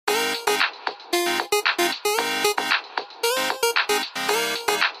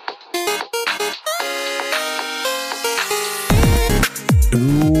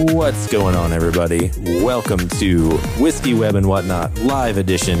What's going on, everybody? Welcome to Whiskey, Web, and Whatnot live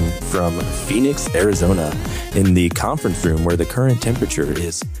edition from Phoenix, Arizona, in the conference room where the current temperature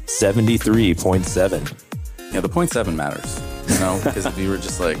is 73.7. Yeah, the 0.7 matters, you know, because if you were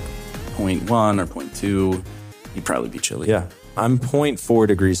just like 0.1 or 0.2, you'd probably be chilly. Yeah, I'm 0.4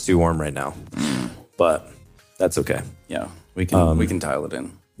 degrees too warm right now, but that's okay. Yeah, we can dial it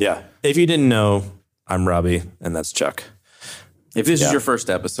in. Yeah. If you didn't know, I'm Robbie, and that's Chuck. If this is your first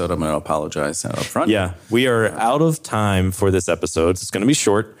episode, I'm going to apologize up front. Yeah, we are out of time for this episode. It's going to be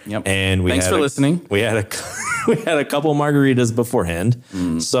short. Yep. And Thanks for listening. We had a couple margaritas beforehand.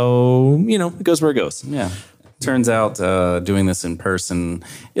 So, you know, it goes where it goes. Yeah. Turns out doing this in person,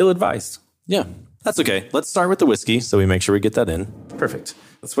 ill-advised. Yeah, that's okay. Let's start with the whiskey so we make sure we get that in. Perfect.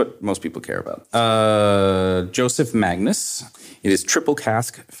 That's what most people care about. Joseph Magnus. It is triple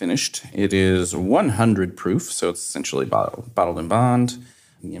cask finished. It is 100 proof, so it's essentially bottled in bond.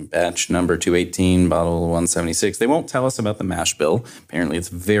 Batch number 218, bottle 176. They won't tell us about the mash bill. Apparently, it's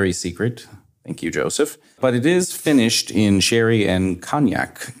very secret. Thank you, Joseph. But it is finished in sherry and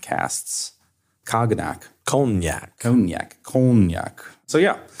cognac casks. Cognac. So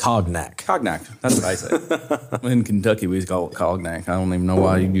yeah. Cognac. That's what I say. In Kentucky, we call it cognac. I don't even know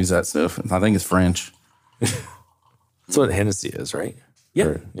why you use that stuff. I think it's French. That's what Hennessy is, right?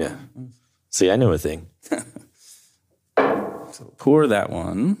 Yeah. Yeah. See, I know a thing. So pour that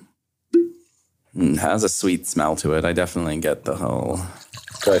one. It has a sweet smell to it. I definitely get the whole...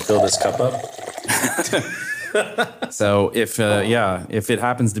 Do I fill this cup up? So if it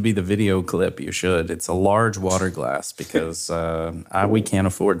happens to be the video clip, you should. It's a large water glass because we can't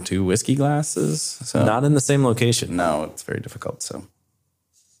afford 2 whiskey glasses. So. Not in the same location. No, it's very difficult. So,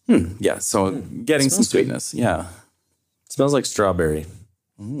 yeah. So getting some sweetness. Yeah. It smells like strawberry.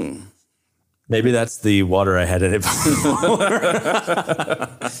 Maybe that's the water I had in it before.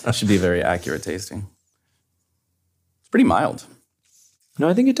 Should be very accurate tasting. It's pretty mild. No,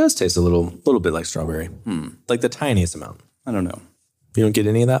 I think it does taste a little bit like strawberry. Like the tiniest amount. I don't know. You don't get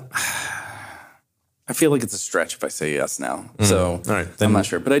any of that? I feel like it's a stretch if I say yes now. So all right, I'm not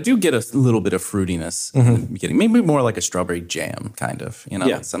sure. But I do get a little bit of fruitiness in the beginning. Maybe more like a strawberry jam, kind of. You know,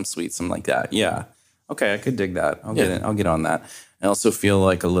 like some sweet, something like that. Yeah. Okay, I could dig that. I'll get on that. I also feel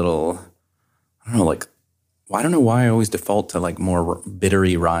like a little, I don't know, like, well, I don't know why I always default to like more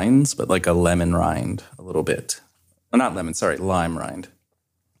bittery rinds, but like a lemon rind a little bit. Well, not lemon, sorry, lime rind.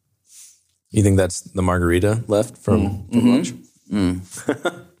 You think that's the margarita left from lunch? Could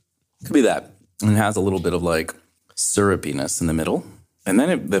be that. And it has a little bit of like syrupiness in the middle. And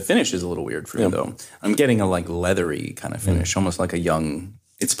then the finish is a little weird for me, though. I'm getting a like leathery kind of finish, almost like a young...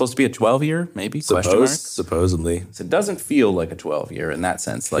 It's supposed to be a 12-year, maybe? Supposedly. So it doesn't feel like a 12-year in that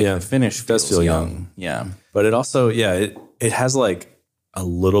sense. Like the finish feels feel young. Yeah. But it also, it has like a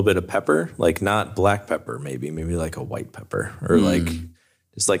little bit of pepper, like not black pepper, maybe like a white pepper or like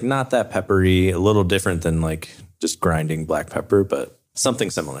just like not that peppery, a little different than like just grinding black pepper, but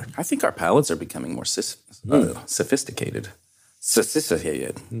something similar. I think our palates are becoming more sophisticated.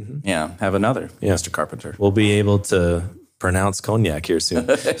 Yeah. Have another, Mr. Carpenter. We'll be able to pronounce cognac here soon.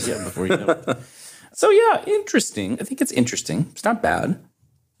 Before you know it. So interesting. I think it's interesting. It's not bad.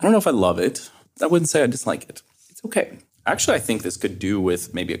 I don't know if I love it. I wouldn't say I dislike it. It's okay. Actually, I think this could do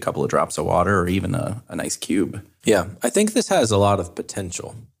with maybe a couple of drops of water or even a nice cube. Yeah, I think this has a lot of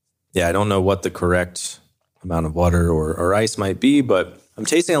potential. Yeah, I don't know what the correct amount of water or ice might be, but I'm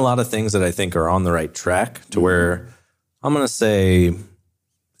tasting a lot of things that I think are on the right track to where I'm going to say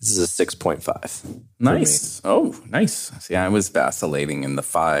this is a 6.5. Nice. Oh, nice. See, I was vacillating in the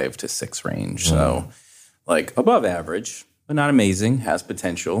 5 to 6 range. So like above average, but not amazing, has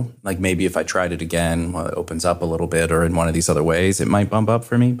potential. Like maybe if I tried it again, it opens up a little bit or in one of these other ways, it might bump up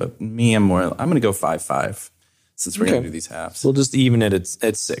for me. But me, I'm going to go 5.5 since we're going to do these halves. We'll just even it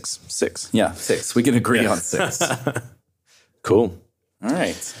at 6. 6. Yeah, 6. We can agree on 6. Cool. All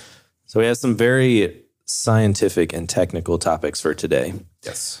right. So we have some very scientific and technical topics for today.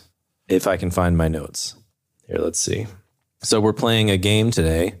 Yes. If I can find my notes. Here, let's see. So we're playing a game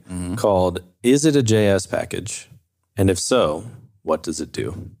today called Is It a JS Package? And if so, what does it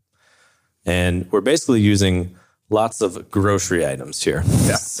do? And we're basically using lots of grocery items here.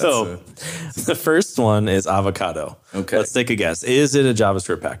 Yeah. So the first one is avocado. Okay. Let's take a guess. Is it a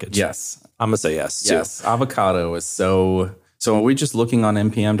JavaScript package? Yes. I'm going to say yes, too. Yes. Avocado is so... So are we just looking on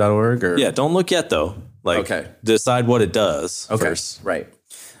npm.org? Or? Yeah, don't look yet, though. Decide what it does first. Right.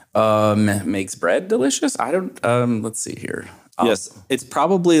 Makes bread delicious? I don't... let's see here. Yes, it's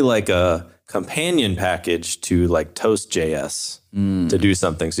probably like a companion package to like Toast.js to do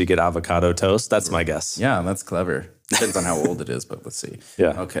something. So you get avocado toast. That's my guess. Yeah, that's clever. Depends on how old it is, but let's see.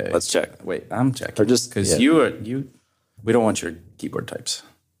 Yeah. Okay. Let's check. Wait, I'm checking. Or just because we don't want your keyboard types.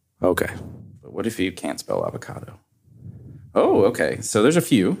 Okay. But what if you can't spell avocado? Oh, okay. So there's a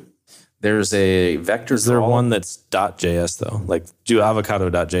few. There's a vector. Is there one that's .js though? Like do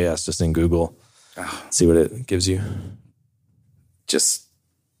avocado.js just in Google. See what it gives you. It's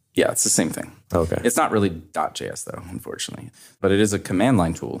the same thing. Okay. It's not really .js though, unfortunately, but it is a command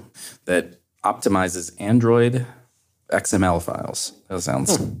line tool that optimizes Android XML files. That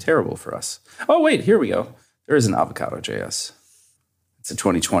sounds terrible for us. Oh, wait, here we go. There is an avocado.js. It's a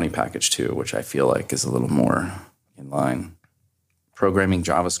 2020 package too, which I feel like is a little more in line. Programming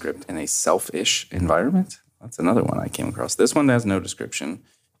JavaScript in a selfish environment. That's another one I came across. This one has no description.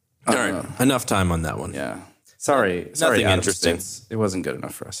 All right. Enough time on that one. Yeah. Sorry. Nothing interesting. It wasn't good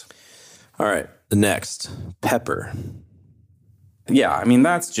enough for us. All right. The next, Pepper. Yeah, I mean,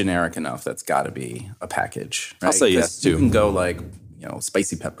 that's generic enough. That's got to be a package. Right? I'll say yes, too. You can go like,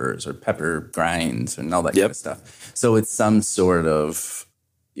 spicy peppers or pepper grinds and all that kind of stuff. So it's some sort of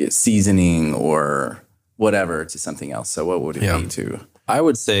seasoning or whatever to something else. So what would it be to? I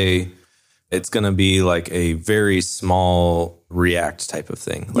would say it's going to be like a very small React type of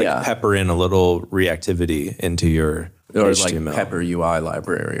thing. Like pepper in a little reactivity into your or HTML. Like Pepper UI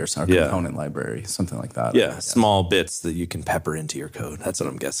library or some component library, something like that. Yeah, small bits that you can pepper into your code. That's what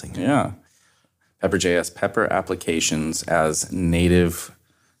I'm guessing. Yeah. Pepper.js, Pepper applications as native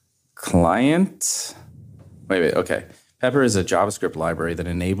client. Wait, okay. Pepper is a JavaScript library that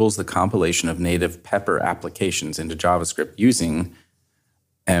enables the compilation of native Pepper applications into JavaScript using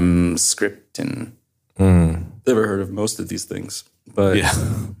mscripten. Never heard of most of these things, but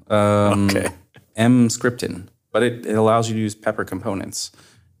mscripten. But it allows you to use Pepper components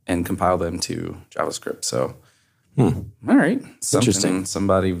and compile them to JavaScript. So, all right, interesting.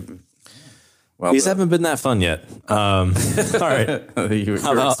 Somebody. Well, these haven't been that fun yet. All right, you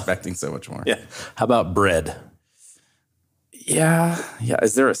were expecting so much more. Yeah. How about bread? Yeah.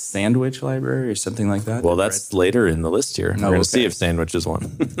 Is there a sandwich library or something like that? Well, that's later in the list here. We're going to see if sandwich is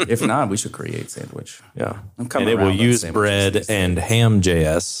one. If not, we should create sandwich. Yeah. And it will use bread and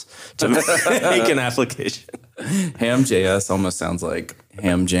ham.js to make an application. Ham.js almost sounds like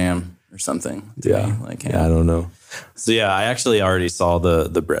ham jam or something. Yeah. Like ham. Yeah, I don't know. So yeah, I actually already saw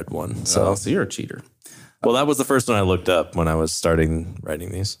the bread one. So you're a cheater. Well, that was the first one I looked up when I was starting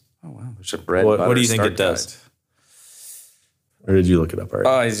writing these. Oh, wow. There's a bread. What do you think it does? Or did you look it up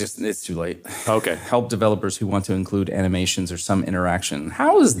already? It's too late. Okay. Help developers who want to include animations or some interaction.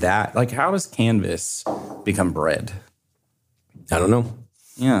 How is that? Like, how does Canvas become bread? I don't know.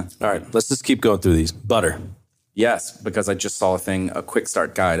 Yeah. All right. Let's just keep going through these. Butter. Yes, because I just saw a quick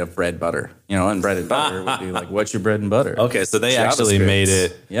start guide of bread butter. And bread and butter would be like, what's your bread and butter? Okay, so they actually made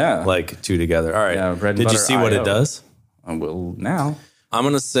it like two together. All right. Yeah, bread and butter. Did you see what it does? Well, now. I'm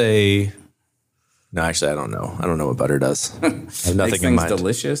going to say... No, actually, I don't know. I don't know what butter does. I have nothing in mind.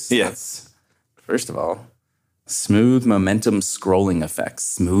 Delicious. Yes. First of all, smooth momentum scrolling effects,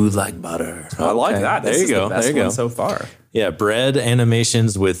 smooth like butter. Okay. I like that. There you go. The best one so far. Yeah, bread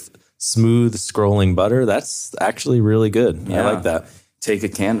animations with smooth scrolling butter. That's actually really good. Yeah. I like that. Take a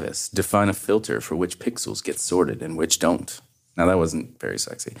canvas, define a filter for which pixels get sorted and which don't. Now that wasn't very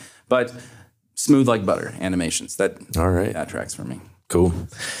sexy, but smooth like butter animations. All right. That tracks for me. Cool.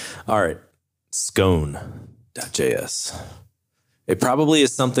 All right. Scone.js. It probably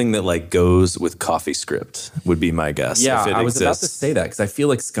is something that like goes with CoffeeScript would be my guess. Yeah, if it I was exists. about to say that because I feel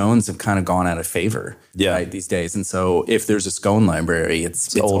like scones have kind of gone out of favor these days. And so if there's a scone library,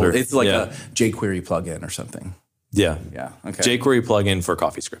 it's older. It's like a jQuery plugin or something. Yeah. Yeah. Okay. jQuery plugin for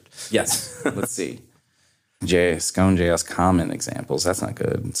CoffeeScript. Yes. Let's see. Scone.js common examples. That's not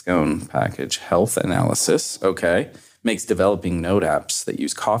good. Scone package health analysis. Okay. Makes developing Node apps that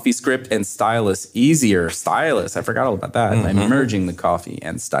use CoffeeScript and Stylus easier. Stylus, I forgot all about that. By merging the Coffee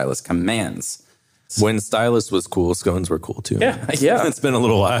and Stylus commands. When Stylus was cool, scones were cool too. Yeah. It's been a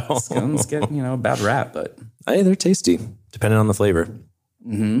little while. Scones get, a bad rap, but... Hey, they're tasty, depending on the flavor.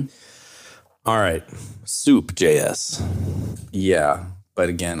 Mm-hmm. All right. Soup.js. Yeah, but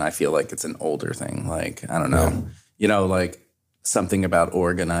again, I feel like it's an older thing. Like, I don't know. Like... something about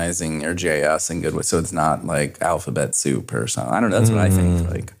organizing your JS and good, so it's not like alphabet soup or something. I don't know. That's what I think.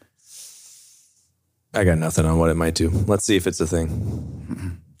 Like, I got nothing on what it might do. Let's see if it's a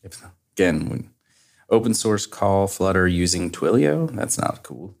thing. Again, open source call Flutter using Twilio. That's not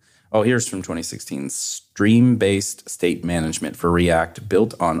cool. Oh, here's from 2016. Stream-based state management for React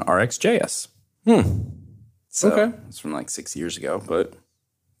built on RxJS. So, it's from like 6 years ago, but...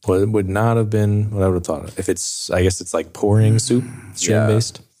 Well, it would not have been what I would have thought. If I guess it's like pouring soup,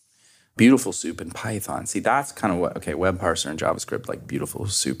 stream-based. Beautiful Soup in Python. See, that's kind of what, okay, web parser and JavaScript, like Beautiful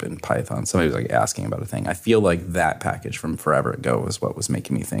Soup in Python. Somebody was like asking about a thing. I feel like that package from forever ago is what was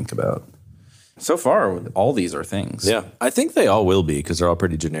making me think about. So far, all these are things. Yeah, I think they all will be because they're all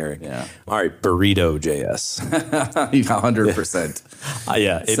pretty generic. Yeah. All right, Burrito.js. 100%.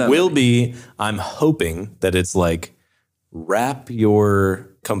 Yeah, it will be. I'm hoping that it's like wrap your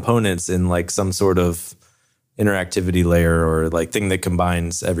components in like some sort of interactivity layer or like thing that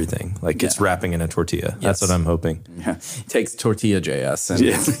combines everything. Like it's wrapping in a tortilla. Yes. That's what I'm hoping. Yeah. It takes Tortilla.js.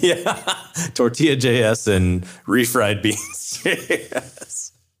 And Tortilla.js and refried beans. Yes.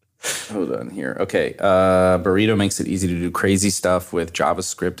 Hold on here. Okay. Burrito makes it easy to do crazy stuff with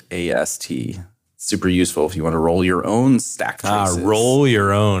JavaScript AST. Super useful if you want to roll your own stack traces. Roll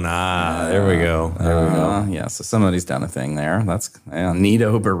your own. There we go. There we go. Yeah, so somebody's done a thing there. That's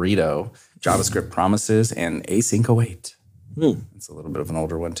Neato Burrito, JavaScript promises, and async await. It's a little bit of an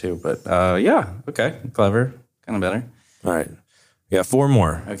older one too, but yeah, okay, clever, kind of better. All right. We got 4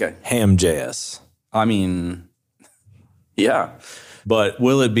 more. Okay. Ham.js. I mean, yeah. But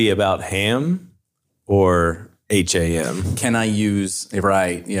will it be about ham or HAM? Can I use,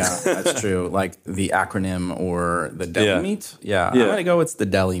 right, yeah, that's true. Like the acronym or the deli meat? Yeah, I'm going to go it's the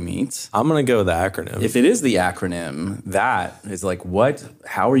deli meat. I'm going to go with the acronym. If it is the acronym, that is like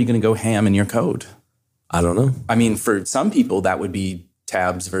how are you going to go ham in your code? I don't know. I mean, for some people, that would be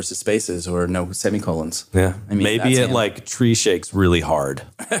tabs versus spaces or no semicolons. Yeah. I mean, maybe it like tree shakes really hard.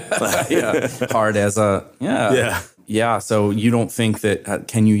 Yeah. Hard as a, Yeah. Yeah, so you don't think that,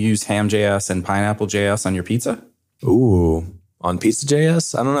 can you use Ham.js and Pineapple.js on your pizza? Ooh, on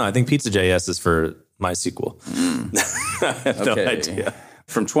Pizza.js? I don't know. I think Pizza.js is for MySQL. I have no idea.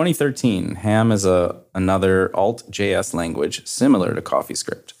 From 2013, Ham is another alt.js language similar to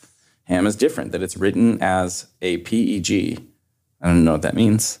CoffeeScript. Ham is different, that it's written as a PEG. I don't know what that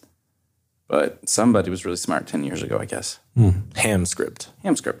means, but somebody was really smart 10 years ago, I guess. HamScript.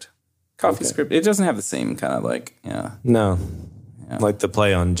 HamScript. CoffeeScript. It doesn't have the same kind of like, No. Yeah. Like the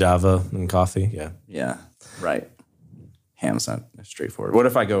play on Java and coffee. Yeah. Yeah. Right. Ham's not straightforward. What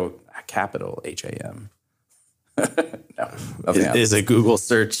if I go capital HAM? No. Is a Google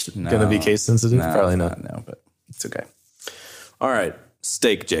search going to be case sensitive? No, Probably not. No, but it's okay. All right.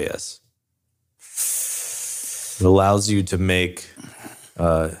 Steak.js. It allows you to make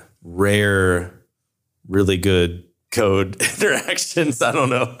rare, really good code interactions. I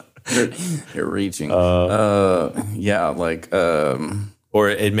don't know. You're reaching. Yeah, like or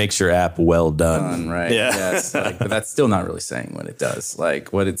it makes your app well done. Right. Yeah. Yes. Like, but that's still not really saying what it does.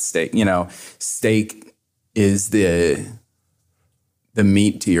 Like what it's steak, steak is the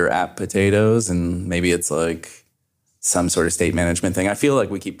meat to your app potatoes, and maybe it's like some sort of state management thing. I feel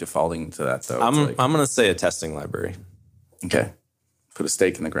like we keep defaulting to that though. I'm going to say a testing library. Okay. Put a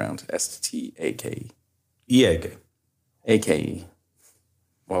stake in the ground. STAKE. EAK. AKE.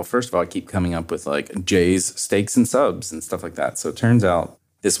 Well, first of all, I keep coming up with like J's, stakes, and subs and stuff like that. So it turns out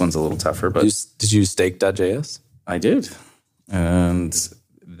this one's a little tougher. But did you use stake.js? I did. And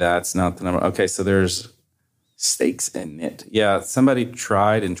that's not the number. Okay, so there's stakes in it. Yeah, somebody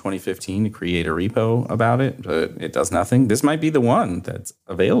tried in 2015 to create a repo about it, but it does nothing. This might be the one that's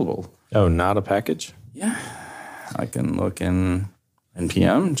available. Oh, not a package? Yeah. I can look in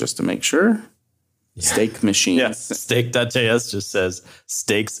NPM just to make sure. Stake machine. Yeah, stake.js just says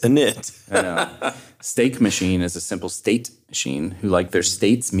stakes init. I know. Stake machine is a simple state machine who like their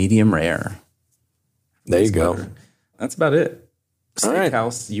states medium rare. There you go. That's about it. All right.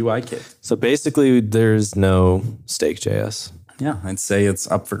 Steakhouse UI kit. So basically, there's no stake.js. Yeah, I'd say it's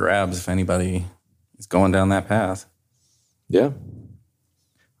up for grabs if anybody is going down that path. Yeah.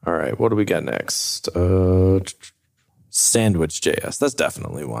 All right. What do we got next? Sandwich.js. That's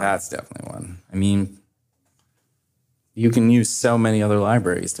definitely one. That's definitely one. I mean, you can use so many other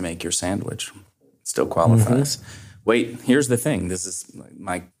libraries to make your sandwich. It still qualifies. Wait, here's the thing. This is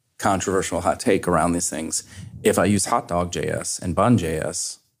my controversial hot take around these things. If I use hotdog.js and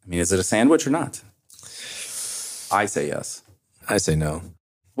bun.js, I mean, is it a sandwich or not? I say yes. I say no.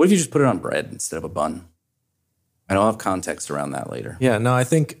 What if you just put it on bread instead of a bun? And I'll have context around that later. Yeah, no, I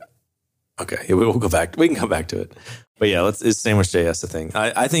think... Okay, we'll go back. We can come back to it. But yeah, is sandwich.js a thing?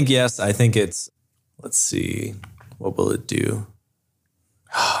 I think yes. I think it's... Let's see. What will it do?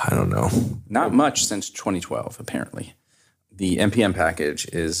 I don't know. Not much since 2012, apparently. The NPM package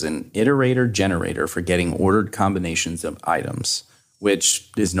is an iterator generator for getting ordered combinations of items,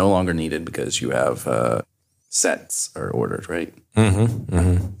 which is no longer needed because you have sets are ordered, right?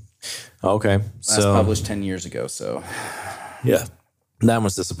 Okay. Last published 10 years ago, so... Yeah. That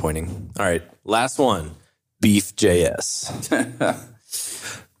was disappointing. All right. Last one. Beef.js.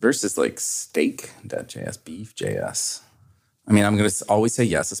 versus like steak.js, beef.js. I mean, I'm going to always say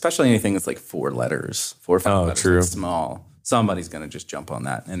yes, especially anything that's like 4 letters, 4 or 5 letters, true. like small. Somebody's going to just jump on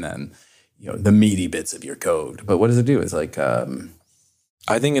that. And then, the meaty bits of your code. But what does it do? It's like, I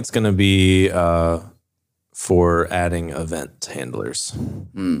think it's going to be for adding event handlers.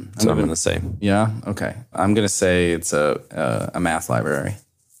 That's what I'm going to say. Yeah. Okay. I'm going to say it's a math library.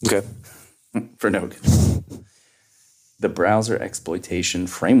 Okay. For Node. The browser exploitation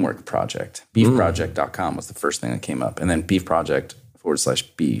framework project. Beefproject.com was the first thing that came up. And then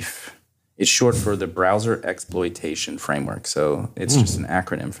beefproject/beef. It's short for the browser exploitation framework. So it's just an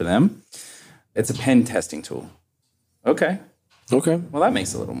acronym for them. It's a pen testing tool. Okay. Well, that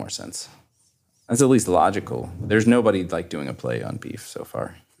makes a little more sense. That's at least logical. There's nobody like doing a play on beef so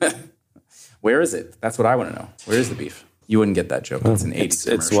far. Where is it? That's what I want to know. Where is the beef? You wouldn't get that joke. It's an 80s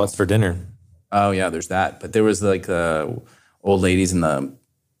commercial. It's what's for dinner. Oh, yeah, there's that. But there was like the old ladies I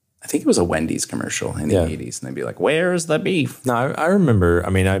think it was a Wendy's commercial in the 80s. And they'd be like, where's the beef? No, I remember. I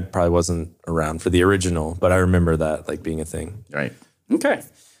mean, I probably wasn't around for the original, but I remember that like being a thing. Right. Okay.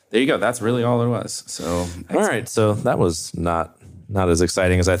 There you go. That's really all there was. So, all right. So that was not as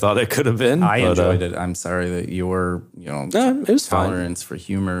exciting as I thought it could have been. I enjoyed it. I'm sorry that your, it was tolerance for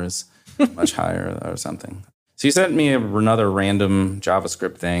humor is much higher or something. So you sent me another random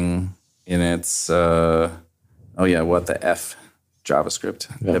JavaScript thing. And it's, what the F JavaScript,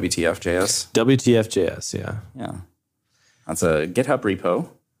 WTF.js. WTF.js, yeah. Yeah. That's a GitHub repo.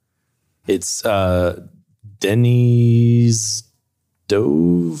 It's Denny's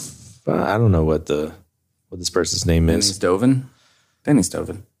Dove. I don't know what this person's name is. Denny's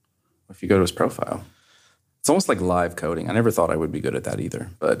Doven. If you go to his profile. It's almost like live coding. I never thought I would be good at that either.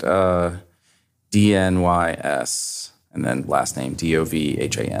 But DNYS and then last name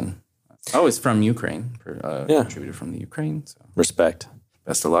DOVHAN. Oh, it's from Ukraine. Contributor from the Ukraine. So. Respect.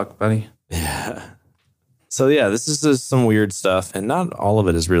 Best of luck, buddy. Yeah. So yeah, this is just some weird stuff, and not all of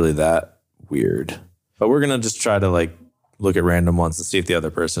it is really that weird. But we're gonna just try to like look at random ones and see if the other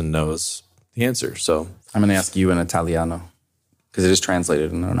person knows the answer. So I'm gonna ask you in Italiano because it is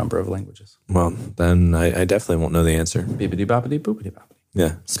translated in a number of languages. Well, then I definitely won't know the answer. Bibbidi bobbidi boopidi bobbidi.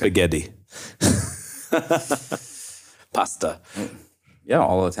 Yeah, spaghetti, pasta. Yeah,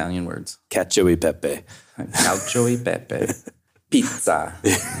 all Italian words. Cacio e pepe. Cacio e pepe. Pizza.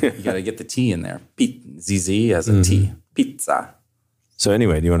 You got to get the T in there. ZZ has a T. Pizza. So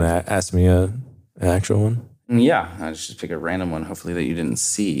anyway, do you want to ask me an actual one? Yeah, I just pick a random one, hopefully that you didn't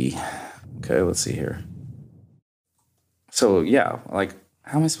see. Okay, let's see here. So yeah, like,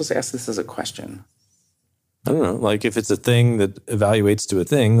 how am I supposed to ask this as a question? I don't know. Like if it's a thing that evaluates to a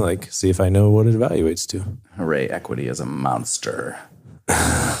thing, like see if I know what it evaluates to. Hooray, equity is a monster.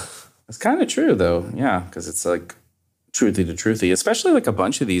 It's kind of true though. Yeah, because it's like truthy to truthy, especially like a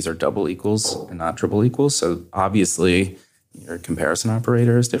bunch of these are double equals and not triple equals. So obviously your comparison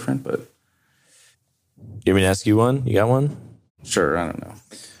operator is different, but. You want me to ask you one? You got one? Sure, I don't know.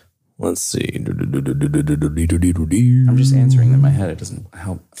 Let's see. I'm just answering them in my head. It doesn't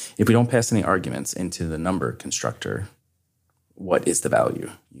help. If we don't pass any arguments into the number constructor, what is the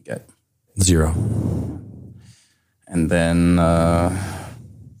value you get? 0. And then,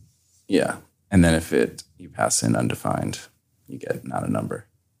 And then if you pass in undefined, you get not a number.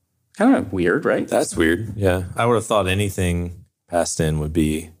 Kind of weird, right? That's weird. Yeah. I would have thought anything passed in would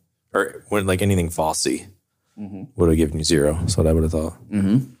be, or like anything falsy would have given you 0. That's what I would have thought.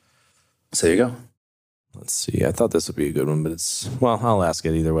 Mm-hmm. So there you go. Let's see. I thought this would be a good one, but I'll ask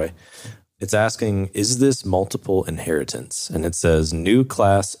it either way. It's asking, is this multiple inheritance? And it says new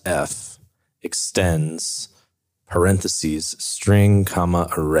class F extends parentheses string comma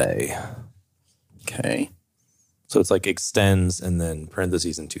array. Okay. So it's like extends and then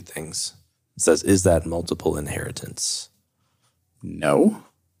parentheses and 2 things. It says, is that multiple inheritance? No.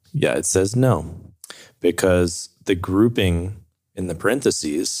 Yeah, it says no. Because the grouping in the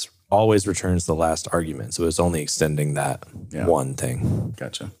parentheses always returns the last argument. So it's only extending that one thing.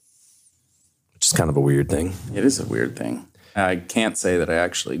 Gotcha. Which is kind of a weird thing. It is a weird thing. I can't say that I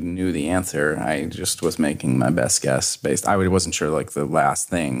actually knew the answer. I just was making my best guess I wasn't sure like the last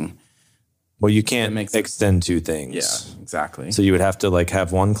thing. Well, you can't extend 2 things. Yeah, exactly. So you would have to like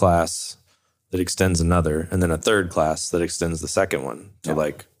have one class that extends another and then a third class that extends the second one to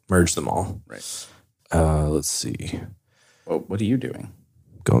like merge them all. Right. Let's see. Well, what are you doing?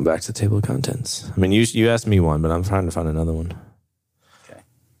 Going back to the table of contents. I mean, you asked me one, but I'm trying to find another one. Okay.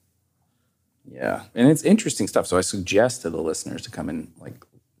 Yeah. And it's interesting stuff. So I suggest to the listeners to come and like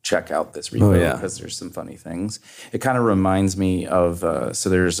check out this repo because there's some funny things. It kind of reminds me of, so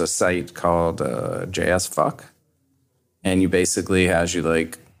there's a site called JS Fuck. And you basically, as you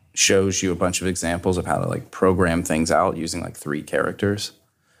like shows you a bunch of examples of how to like program things out using like 3 characters.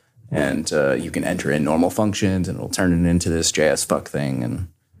 And you can enter in normal functions and it'll turn it into this JS fuck thing. And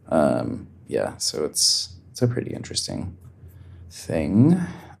so it's a pretty interesting thing.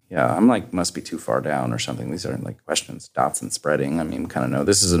 Yeah, I'm like, must be too far down or something. These aren't like questions, dots and spreading. I mean, kind of know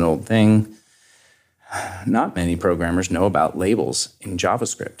this is an old thing. Not many programmers know about labels in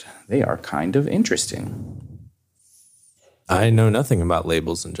JavaScript. They are kind of interesting. I know nothing about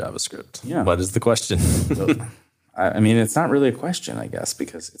labels in JavaScript. Yeah. What is the question? I mean, it's not really a question, I guess,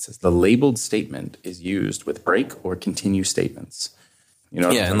 because it says the labeled statement is used with break or continue statements. You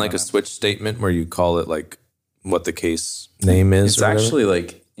know? Yeah, and like a switch statement where you call it like what the case name is. It's actually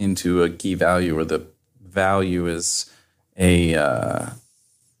like into a key value where the value is an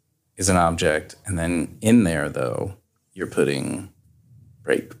object, and then in there though you're putting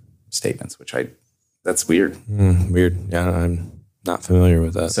break statements, that's weird. Weird. Yeah, I'm not familiar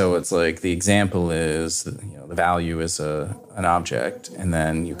with that. So it's like the example is, the value is an object, and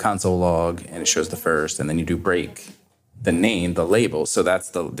then you console log, and it shows the first, and then you do break the name, the label. So that's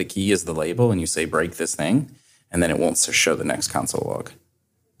the key is the label, and you say break this thing, and then it won't show the next console log.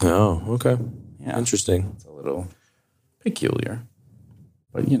 Oh, okay. Yeah. Interesting. It's a little peculiar,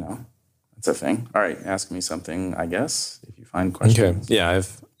 but it's a thing. All right, ask me something, I guess, if you find questions. Okay. Yeah, I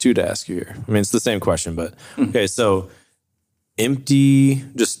have 2 to ask you here. I mean, it's the same question, but okay. So empty,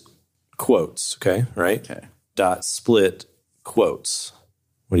 just quotes. Okay. Right. Okay. Dot split quotes.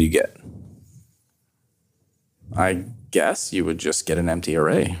 What do you get? I guess you would just get an empty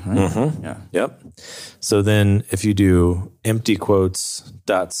array, right? Mm-hmm. Yeah. Yep. So then if you do empty quotes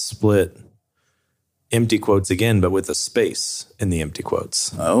dot split empty quotes again, but with a space in the empty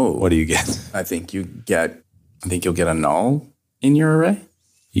quotes. Oh. What do you get? I think you'll get a null in your array.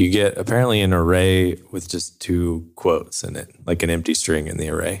 You get apparently an array with just 2 quotes in it, like an empty string in the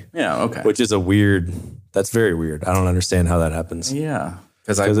array. Yeah, okay. Which is that's very weird. I don't understand how that happens. Yeah.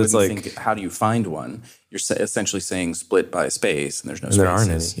 Because it's like, think, how do you find one? You're essentially saying split by a space, and there's no spaces. There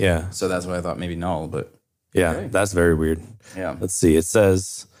aren't any, yeah. So that's why I thought maybe null, but... Yeah, okay. That's very weird. Yeah. Let's see. It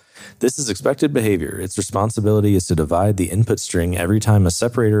says, this is expected behavior. Its responsibility is to divide the input string every time a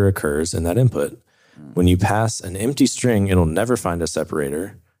separator occurs in that input. When you pass an empty string, it'll never find a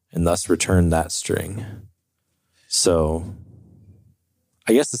separator and thus return that string. So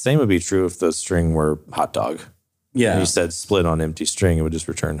I guess the same would be true if the string were hot dog. Yeah. And you said split on empty string, it would just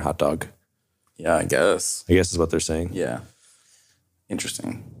return hot dog. Yeah, I guess. Is what they're saying. Yeah.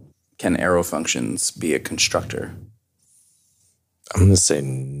 Interesting. Can arrow functions be a constructor? I'm going to say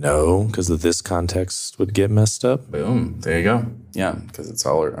no, because this context would get messed up. Boom. There you go. Yeah, because it's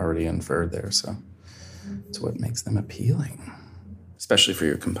all already inferred there. So it's what makes them appealing, especially for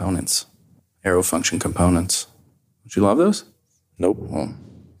your components, arrow function components. Don't you love those? Nope. Well,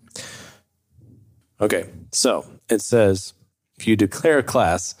 okay, so it says if you declare a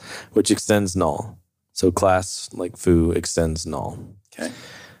class which extends null, so class like foo extends null. Okay.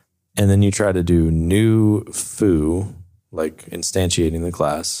 And then you try to do new foo, like instantiating the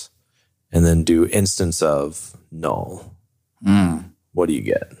class, and then do instance of null. What do you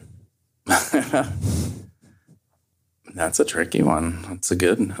get? That's a tricky one. That's a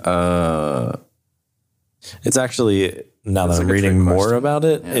good. It's actually, now that I'm reading more about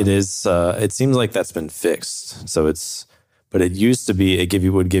it, it is. It seems like that's been fixed. So but it used to be,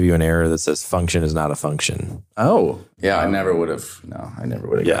 would give you an error that says function is not a function. Oh, yeah. I never would have. No, I never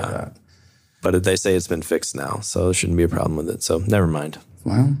would have got that. But they say it's been fixed now, so there shouldn't be a problem with it. So never mind.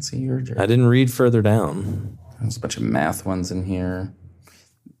 Well, see, you're a jerk. I didn't read further down. There's a bunch of math ones in here.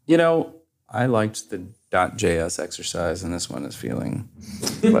 I liked the .js exercise, and this one is feeling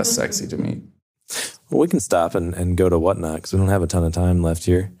less sexy to me. Well, we can stop and go to whatnot because we don't have a ton of time left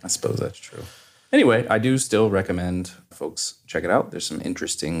here. I suppose that's true. Anyway, I do still recommend folks check it out. There's some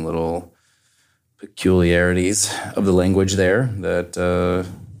interesting little peculiarities of the language there that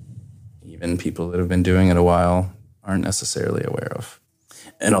even people that have been doing it a while aren't necessarily aware of.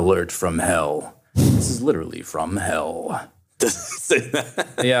 An alert from hell. This is literally from hell. Does it say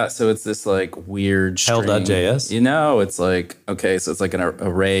that? Yeah, so it's this like weird string. Hell.js? It's like, okay, so it's like an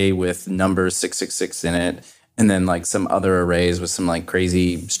array with numbers 666 in it, and then like some other arrays with some like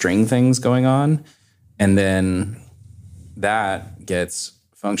crazy string things going on. And then that gets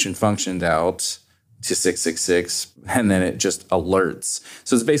functioned out to 666, and then it just alerts.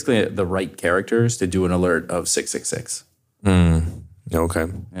 So it's basically the right characters to do an alert of 666. Okay.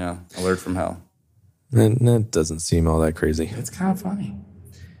 Yeah, alert from hell. That doesn't seem all that crazy. It's kind of funny.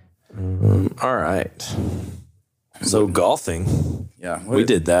 All right. So golfing. Yeah. We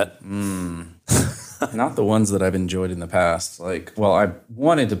did that. Not the ones that I've enjoyed in the past. Like, well, I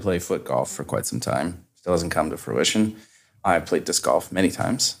wanted to play foot golf for quite some time. Still hasn't come to fruition. I've played disc golf many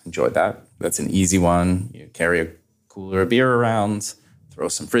times. Enjoyed that. That's an easy one. You carry a cooler of beer around, throw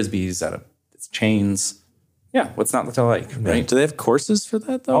some frisbees out of its chains. Yeah, what's not to like, right? Do they have courses for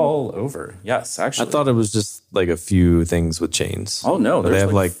that, though? All over. Yes, actually. I thought it was just like a few things with chains. Oh, no. There's they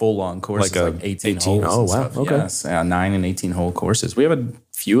have like full-on courses, like 18 holes. Oh, and wow. stuff. Okay. Yes, 9 and 18-hole courses. We have a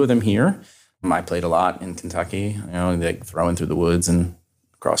few of them here. I played a lot in Kentucky, like throwing through the woods and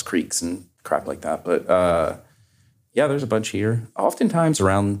across creeks and crap like that. But yeah, there's a bunch here. Oftentimes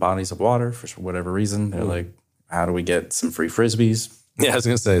around bodies of water for whatever reason. They're like, how do we get some free frisbees? Yeah, I was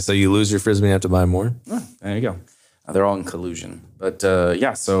going to say, so you lose your frisbee and have to buy more? Oh, there you go. They're all in collusion. But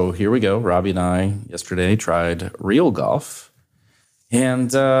yeah, so here we go. Robbie and I yesterday tried real golf.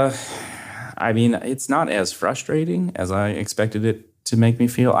 And I mean, it's not as frustrating as I expected it to make me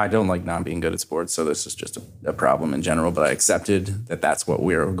feel. I don't like not being good at sports, so this is just a problem in general. But I accepted that that's what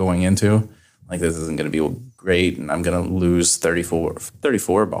we're going into. Like, this isn't going to be great, and I'm going to lose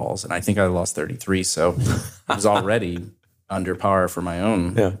 34 balls. And I think I lost 33, so it was already under par for my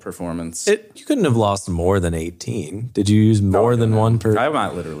own performance. You couldn't have lost more than 18. Did you use more than one per? I'm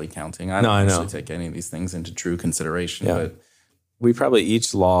not literally counting. I don't actually take any of these things into true consideration. Yeah. But we probably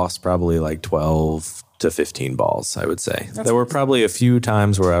each lost probably like 12 to 15 balls, I would say. There were probably a few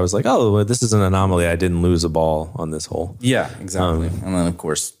times where I was like, oh, this is an anomaly. I didn't lose a ball on this hole. Yeah, exactly. And then, of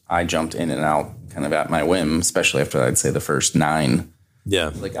course, I jumped in and out kind of at my whim, especially after, I'd say, the first 9.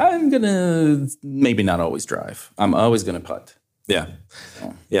 Yeah. Like, I'm going to maybe not always drive. I'm always going to putt. Yeah.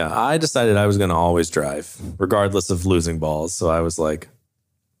 So. Yeah. I decided I was going to always drive, regardless of losing balls. So I was like,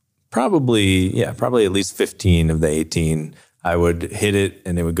 probably at least 15 of the 18. I would hit it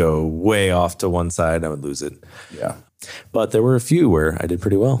and it would go way off to one side and I would lose it. Yeah. But there were a few where I did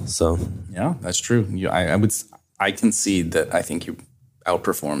pretty well. So yeah, that's true. I concede that I think you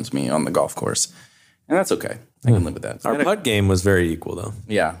outperformed me on the golf course. And that's okay. I can live with that. Our putt game was very equal, though.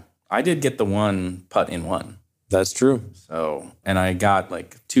 Yeah. I did get the one putt in one. That's true. So, and I got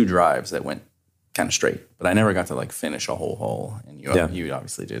like 2 drives that went kind of straight, but I never got to like finish a whole hole. And you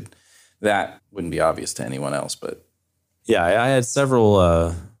obviously did. That wouldn't be obvious to anyone else, but. Yeah, I had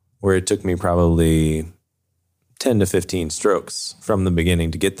several where it took me probably 10 to 15 strokes from the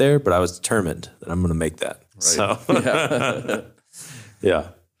beginning to get there, but I was determined that I'm going to make that. Right. So, yeah.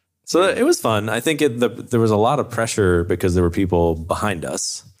 So it was fun. I think there was a lot of pressure because there were people behind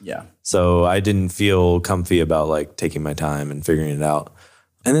us. Yeah. So I didn't feel comfy about like taking my time and figuring it out.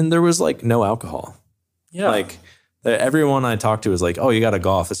 And then there was like no alcohol. Yeah. Like everyone I talked to was like, oh, you got to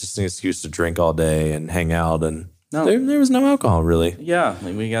golf. It's just an excuse to drink all day and hang out. And no, there was no alcohol really. Yeah.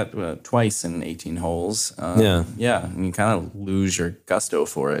 Like we got twice in 18 holes. Yeah. Yeah. And you kind of lose your gusto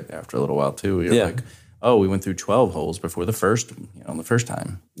for it after a little while too. You're like, oh, we went through 12 holes before the first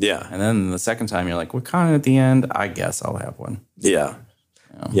time. Yeah. And then the second time you're like, we're kind of at the end. I guess I'll have one. Yeah.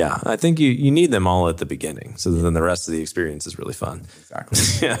 Yeah. I think you need them all at the beginning. So then the rest of the experience is really fun.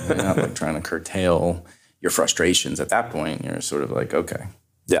 Exactly. Yeah. You're not like trying to curtail your frustrations at that point. You're sort of like, okay.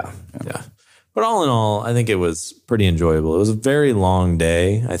 Yeah. But all in all, I think it was pretty enjoyable. It was a very long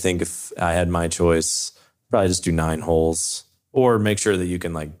day. I think if I had my choice, probably just do 9 holes. Or make sure that you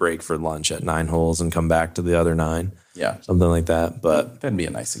can like break for lunch at 9 holes and come back to the other 9. Yeah. Something like that. But that'd be a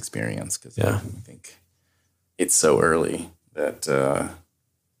nice experience because I think it's so early that,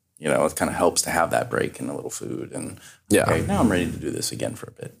 it kind of helps to have that break and a little food. And okay, now I'm ready to do this again for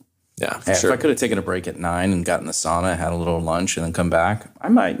a bit. Yeah, for sure. If I could have taken a break at 9 and gotten the sauna, had a little lunch and then come back, I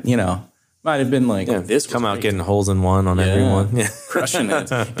might have been like, this come out getting holes in one on everyone. Yeah. Crushing it.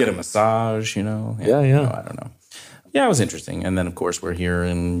 Get a massage, I don't know. Yeah, it was interesting. And then, of course, we're here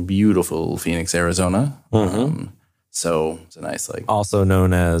in beautiful Phoenix, Arizona. Mm-hmm. So it's a nice, also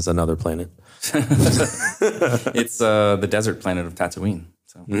known as another planet. It's the desert planet of Tatooine.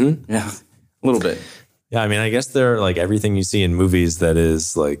 So, yeah, a little bit. Yeah, I mean, I guess they're like everything you see in movies that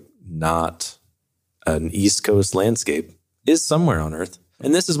is like not an East Coast landscape is somewhere on Earth.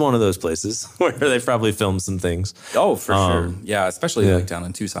 And this is one of those places where they probably filmed some things. Oh, for sure. Yeah, especially like down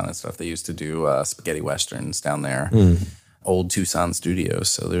in Tucson and stuff. They used to do spaghetti westerns down there. Old Tucson studios.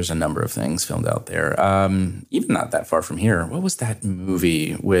 So there's a number of things filmed out there. Even not that far from here. What was that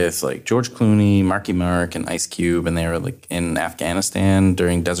movie with like George Clooney, Marky Mark, and Ice Cube? And they were like in Afghanistan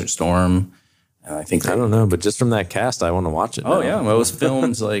during Desert Storm. I don't know, but just from that cast, I want to watch it. Oh, yeah. Well, it was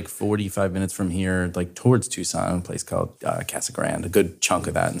filmed like 45 minutes from here, like towards Tucson, a place called Casa Grande, a good chunk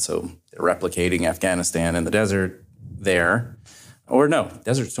of that. And so they're replicating Afghanistan in the desert there. Or no,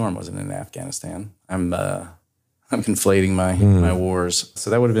 Desert Storm wasn't in Afghanistan. I'm I'm conflating my wars. So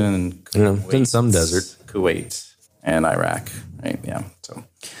that would have been in Kuwait, in some desert. Kuwait and Iraq, right? Yeah. So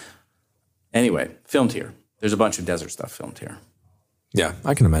anyway, filmed here. There's a bunch of desert stuff filmed here. Yeah,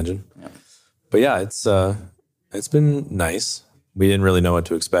 I can imagine. Yeah. But yeah, it's been nice. We didn't really know what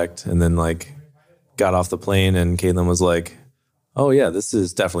to expect, and then like got off the plane, and Caitlin was like, "Oh yeah, this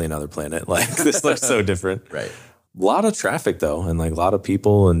is definitely another planet. Like this looks so different." Right. A lot of traffic though, and like a lot of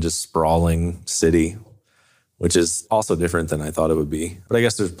people, and just sprawling city, which is also different than I thought it would be. But I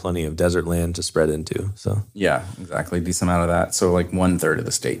guess there's plenty of desert land to spread into. So yeah, exactly. Decent amount of that. So like 1/3 of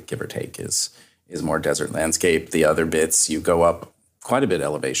the state, give or take, is more desert landscape. The other bits, you go up quite a bit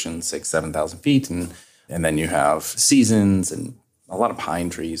elevation, 6,000-7,000 feet, and then you have seasons and a lot of pine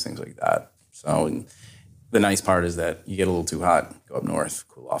trees, things like that. So and the nice part is that you get a little too hot, go up north,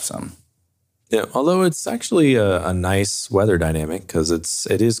 cool off some. yeah, although it's actually a nice weather dynamic because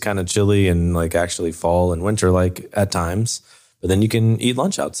it is kind of chilly and like actually fall and winter like at times. But then you can eat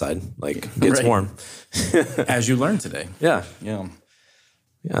lunch outside, like it gets warm. As you learned today. Yeah. Yeah.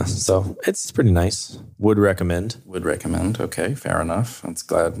 Yeah, so it's pretty nice. Would recommend. Would recommend. Okay, fair enough. That's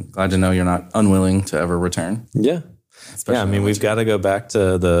glad to know you're not unwilling to ever return. Yeah. Especially I mean, we've got to go back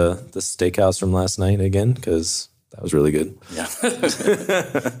to the steakhouse from last night again because that was really good. Yeah.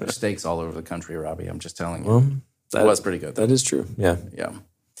 There's steaks all over the country, Robbie. I'm just telling you. That was pretty good. That is true. Yeah. Yeah.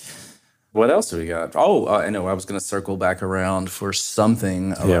 What else do we got? Oh, I know. I was going to circle back around for something.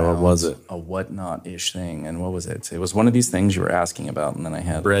 Yeah, what was it? A whatnot-ish thing. And what was it? It was one of these things you were asking about, and then I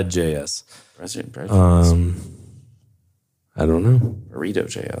had... Bread.js. Bread.js. I don't know.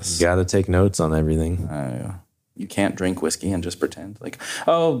 Burrito.js. Got to take notes on everything. You can't drink whiskey and just pretend. Like,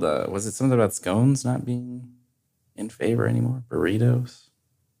 was it something about scones not being in favor anymore? Burritos?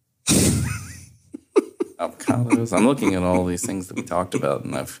 Avocados? I'm looking at all these things that we talked about,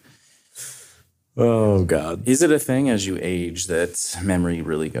 and Oh, God. Is it a thing as you age that memory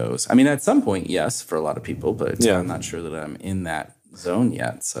really goes? I mean, at some point, yes, for a lot of people, but I'm not sure that I'm in that zone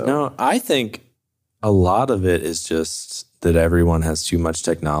yet. So no, I think a lot of it is just that everyone has too much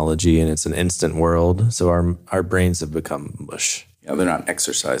technology and it's an instant world. So our brains have become mush. Yeah, they're not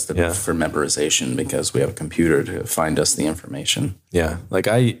exercised for memorization because we have a computer to find us the information. Yeah. Like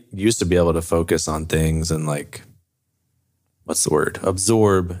I used to be able to focus on things and like, what's the word?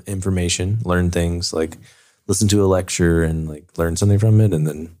 Absorb information, learn things, like listen to a lecture and like learn something from it. And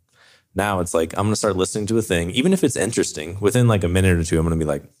then now it's like, I'm going to start listening to a thing, even if it's interesting. Within like a minute or two, I'm going to be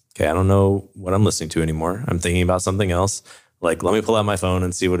like, okay, I don't know what I'm listening to anymore. I'm thinking about something else. Like, let me pull out my phone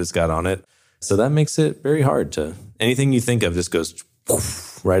and see what it's got on it. So that makes it very hard to, anything you think of just goes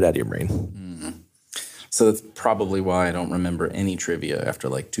right out of your brain. Mm-hmm. So that's probably why I don't remember any trivia after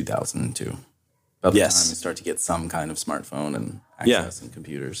like 2002. By the time you start to get some kind of smartphone and access and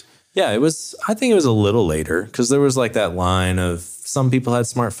computers. Yeah, I think it was a little later because there was like that line of some people had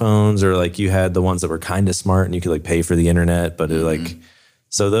smartphones or like you had the ones that were kind of smart and you could like pay for the internet. But it like,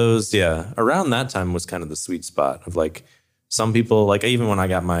 so those, around that time was kind of the sweet spot of like some people, like even when I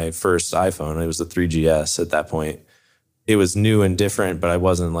got my first iPhone, it was the 3GS at that point. It was new and different, but I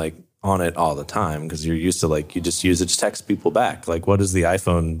wasn't like on it all the time because you're used to like, you just use it to text people back. Like, what does the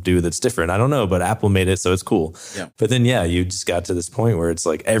iPhone do that's different? I don't know, but Apple made it, so it's cool. Yeah. But then, you just got to this point where it's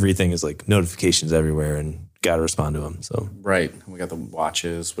like everything is like notifications everywhere and got to respond to them. So right. We got the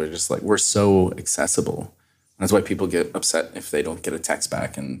watches. We're just like, we're so accessible. That's why people get upset if they don't get a text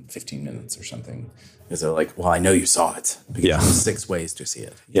back in 15 minutes or something. Because they're like, well, I know you saw it. Because there's 6 ways to see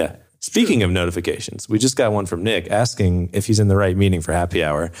it. Yeah. Speaking of notifications, we just got one from Nick asking if he's in the right meeting for happy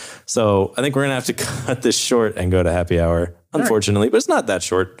hour. So I think we're going to have to cut this short and go to happy hour, unfortunately, but it's not that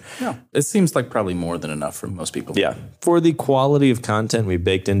short. No, it seems like probably more than enough for most people. Yeah. For the quality of content we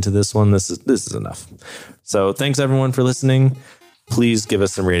baked into this one, this is enough. So thanks everyone for listening. Please give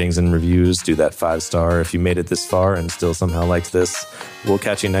us some ratings and reviews. Do that 5-star if you made it this far and still somehow liked this. We'll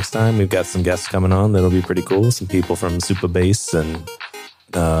catch you next time. We've got some guests coming on that'll be pretty cool. Some people from Super Bass and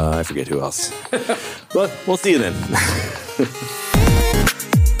I forget who else. But we'll see you then.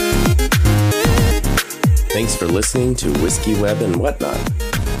 Thanks for listening to Whiskey Web and Whatnot.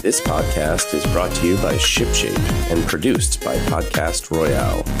 This podcast is brought to you by ShipShape and produced by Podcast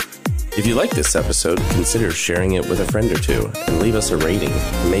Royale. If you like this episode, consider sharing it with a friend or two and leave us a rating,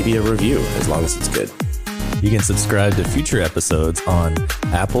 maybe a review, as long as it's good. You can subscribe to future episodes on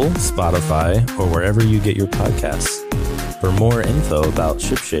Apple, Spotify, or wherever you get your podcasts. For more info about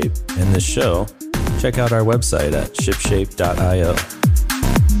ShipShape and this show, check out our website at shipshape.io.